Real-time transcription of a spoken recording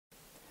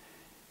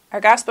Our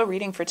Gospel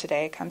reading for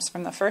today comes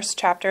from the first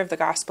chapter of the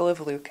Gospel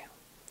of Luke.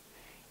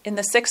 In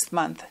the 6th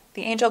month,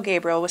 the angel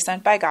Gabriel was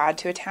sent by God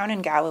to a town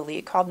in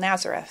Galilee called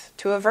Nazareth,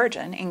 to a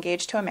virgin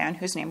engaged to a man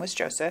whose name was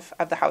Joseph,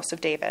 of the house of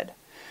David.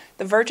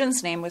 The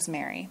virgin's name was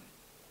Mary.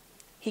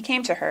 He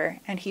came to her,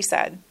 and he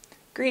said,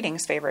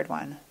 "Greetings, favored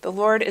one, the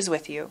Lord is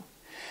with you."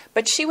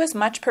 But she was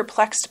much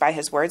perplexed by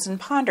his words and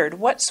pondered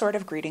what sort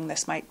of greeting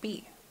this might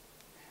be.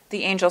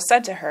 The angel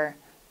said to her,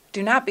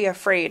 "Do not be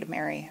afraid,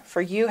 Mary,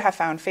 for you have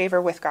found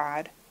favor with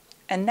God.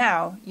 And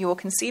now you will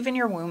conceive in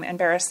your womb and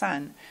bear a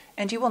son,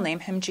 and you will name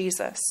him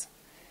Jesus.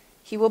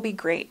 He will be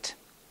great,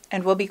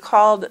 and will be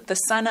called the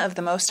Son of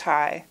the Most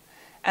High,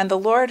 and the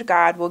Lord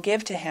God will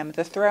give to him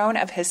the throne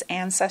of his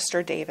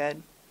ancestor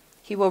David.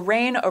 He will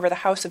reign over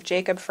the house of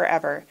Jacob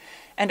forever,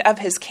 and of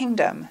his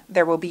kingdom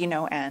there will be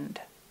no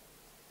end."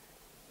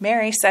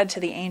 Mary said to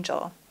the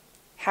angel,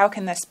 "How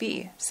can this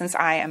be, since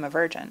I am a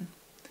virgin?"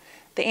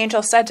 The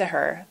angel said to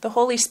her, "The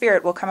Holy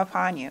Spirit will come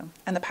upon you,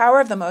 and the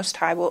power of the Most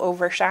High will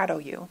overshadow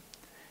you.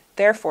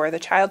 Therefore, the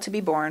child to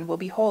be born will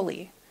be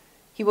holy.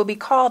 He will be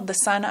called the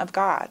Son of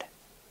God.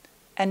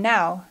 And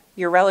now,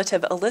 your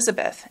relative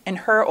Elizabeth, in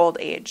her old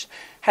age,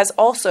 has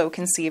also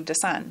conceived a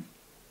son.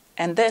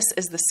 And this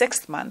is the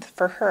 6th month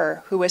for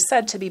her who was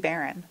said to be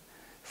barren,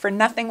 for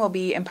nothing will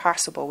be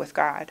impossible with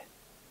God."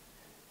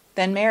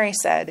 Then Mary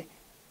said,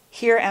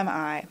 "Here am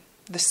I,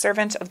 the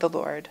servant of the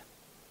Lord.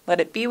 Let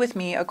it be with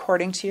me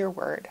according to your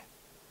word."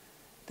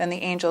 Then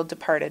the angel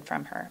departed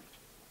from her.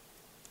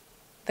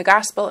 The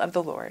Gospel of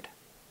the Lord.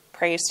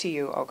 Praise to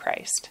you, O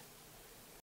Christ.